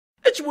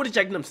It's your boy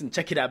Jack Numpson.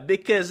 Check it out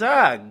because,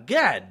 god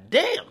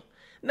damn.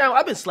 Now,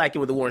 I've been slacking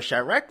with the war in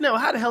Chiraq. Now,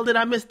 how the hell did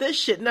I miss this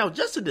shit? Now,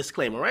 just a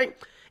disclaimer, right?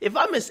 If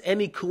I miss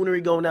any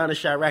coonery going down in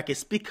Chiraq,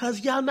 it's because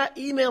y'all not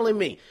emailing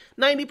me.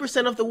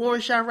 90% of the war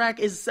in Chiraq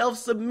is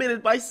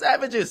self-submitted by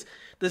savages.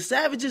 The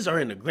savages are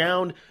in the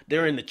ground.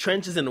 They're in the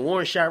trenches in the war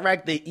in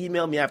Chiraq. They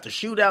email me after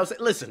shootouts.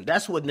 Listen,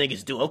 that's what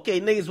niggas do,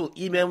 okay? Niggas will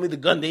email me the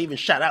gun they even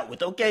shot out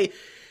with, okay?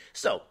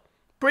 So,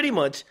 pretty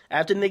much,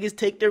 after niggas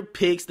take their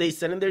pics, they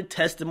send in their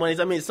testimonies.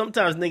 I mean,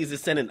 sometimes niggas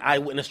is sending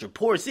eyewitness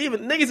reports.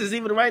 Niggas is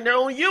even writing their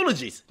own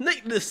eulogies.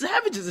 The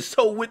savages are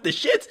so with the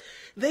shits,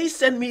 they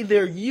send me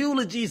their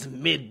eulogies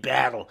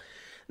mid-battle.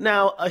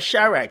 Now, a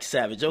Chiraq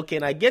savage, okay,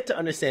 and I get to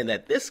understand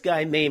that this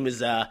guy name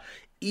is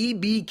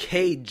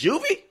EBK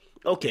Juvie?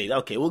 Okay,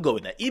 we'll go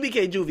with that.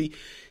 EBK Juvie,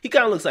 he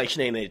kind of looks like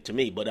Sinead to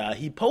me, but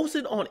he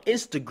posted on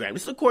Instagram,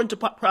 this is according to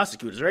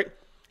prosecutors, right?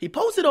 He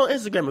posted on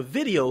Instagram a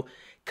video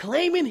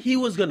claiming he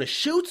was going to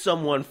shoot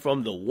someone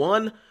from the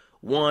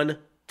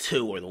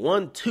 112 or the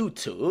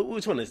 122.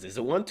 Which one is this?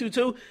 The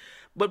 122?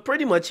 But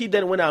pretty much he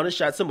then went out and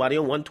shot somebody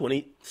on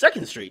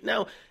 122nd Street.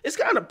 Now, it's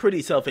kind of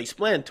pretty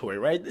self-explanatory,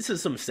 right? This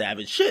is some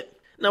savage shit.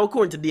 Now,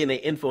 according to DNA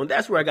Info, and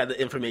that's where I got the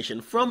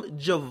information from,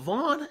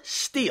 Javon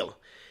Steele.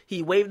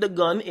 He waved a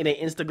gun in an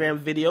Instagram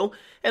video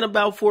and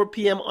about 4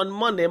 p.m. on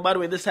Monday. And by the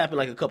way, this happened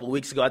like a couple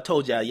weeks ago. I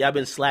told y'all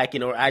been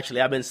slacking, or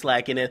actually I've been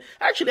slacking. And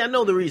actually, I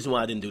know the reason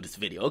why I didn't do this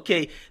video,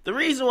 okay? The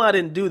reason why I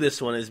didn't do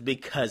this one is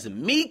because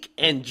Meek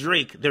and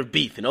Drake, they're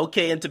beefing,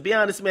 okay? And to be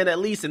honest, man, at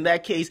least in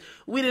that case,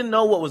 we didn't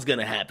know what was going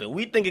to happen.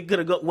 We think it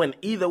could have went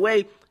either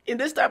way. In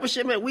this type of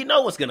shit, man, we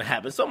know what's going to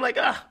happen. So I'm like,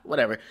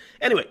 whatever.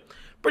 Anyway.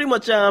 Pretty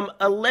much,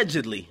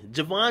 allegedly,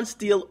 Javon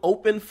Steele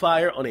opened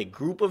fire on a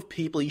group of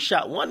people. He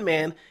shot one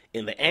man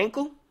in the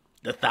ankle,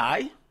 the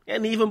thigh,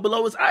 and even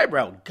below his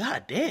eyebrow.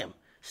 God damn,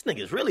 this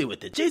nigga's really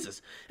with it.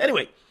 Jesus.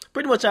 Anyway,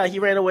 pretty much he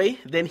ran away,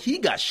 then he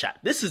got shot.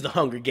 This is the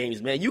Hunger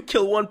Games, man. You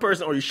kill one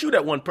person or you shoot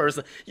at one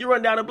person, you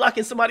run down the block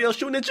and somebody else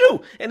shooting at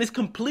you. And it's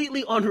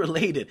completely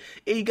unrelated.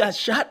 He got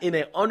shot in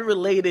an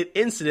unrelated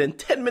incident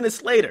 10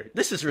 minutes later.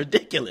 This is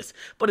ridiculous,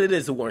 but it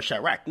is the war in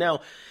Chiraq. Now,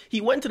 he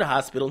went to the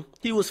hospital.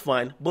 He was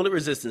fine.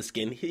 Bullet-resistant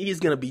skin.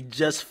 He's going to be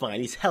just fine.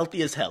 He's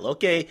healthy as hell,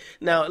 okay?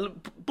 Now,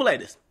 play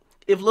this.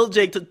 If Lil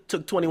Jake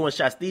took 21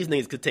 shots, these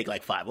niggas could take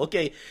like 5,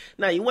 okay?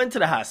 Now, he went to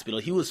the hospital.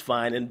 He was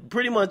fine. And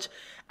pretty much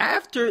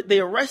after they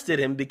arrested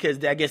him,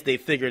 because I guess they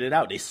figured it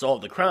out, they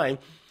solved the crime,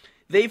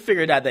 they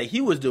figured out that he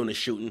was doing the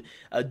shooting.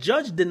 A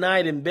judge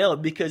denied him bail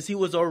because he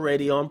was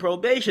already on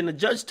probation. The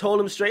judge told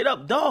him straight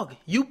up, dog,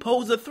 you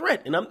pose a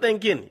threat. And I'm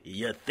thinking,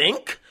 you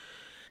think?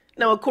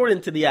 Now,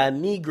 according to the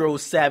Negro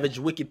Savage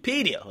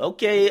Wikipedia,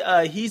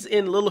 okay, he's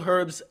in Lil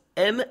Herb's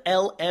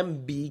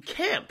NLMB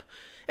camp.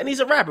 And he's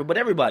a rapper, but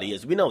everybody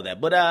is. We know that.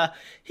 But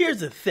here's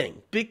the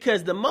thing.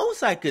 Because the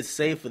most I could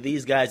say for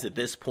these guys at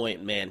this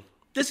point, man,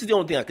 this is the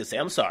only thing I could say.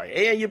 I'm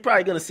sorry. And you're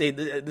probably going to say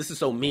this is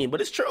so mean,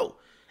 but it's true.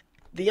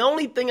 The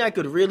only thing I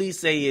could really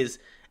say is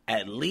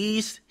at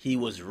least he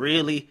was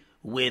really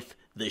with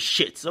the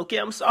shits. Okay,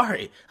 I'm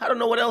sorry. I don't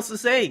know what else to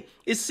say.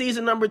 It's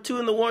season number 2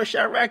 in the war in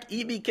Chiraq.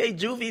 EBK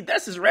Juvie,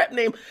 that's his rap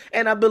name.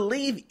 And I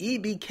believe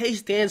EBK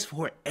stands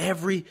for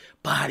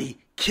Everybody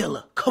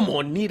Killer. Come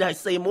on, need I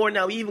say more?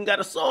 Now he even got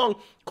a song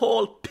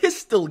called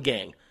Pistol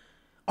Gang.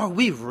 Are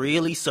we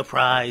really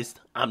surprised?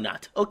 I'm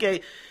not.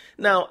 Okay,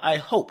 now I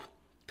hope,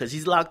 because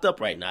he's locked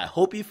up right now, I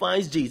hope he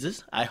finds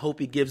Jesus. I hope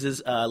he gives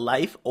his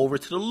life over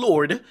to the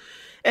Lord.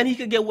 And he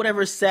could get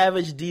whatever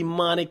savage,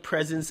 demonic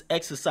presence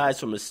exorcised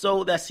from his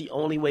soul. That's the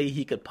only way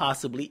he could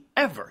possibly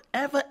ever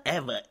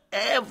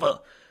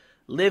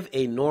live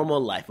a normal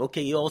life.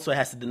 Okay, he also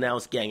has to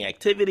denounce gang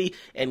activity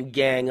and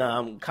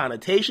gang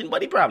connotation,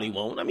 but he probably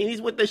won't. I mean,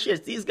 he's with the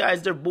shits. These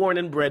guys, they're born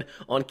and bred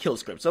on kill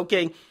scripts,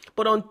 okay?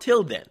 But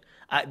until then,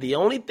 the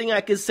only thing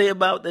I can say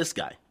about this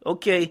guy,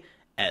 okay,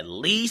 at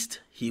least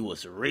he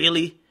was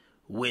really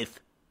with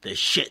the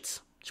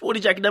shits. Shorty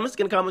Jack Academics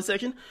in the comment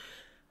section.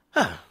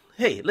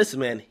 Hey, listen,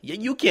 man,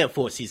 you can't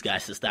force these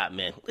guys to stop,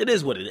 man. It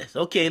is what it is.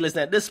 Okay, listen,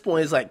 at this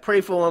point, it's like pray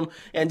for him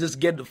and just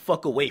get the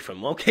fuck away from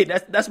him. Okay,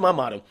 that's my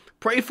motto.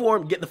 Pray for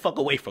him, get the fuck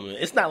away from him.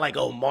 It's not like,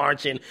 oh,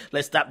 march and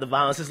let's stop the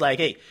violence. It's like,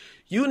 hey,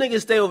 you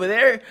niggas stay over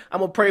there. I'm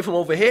going to pray from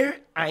over here.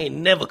 I ain't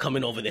never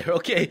coming over there,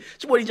 okay?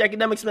 It's your boy, Jack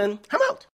Academics, man. I'm out.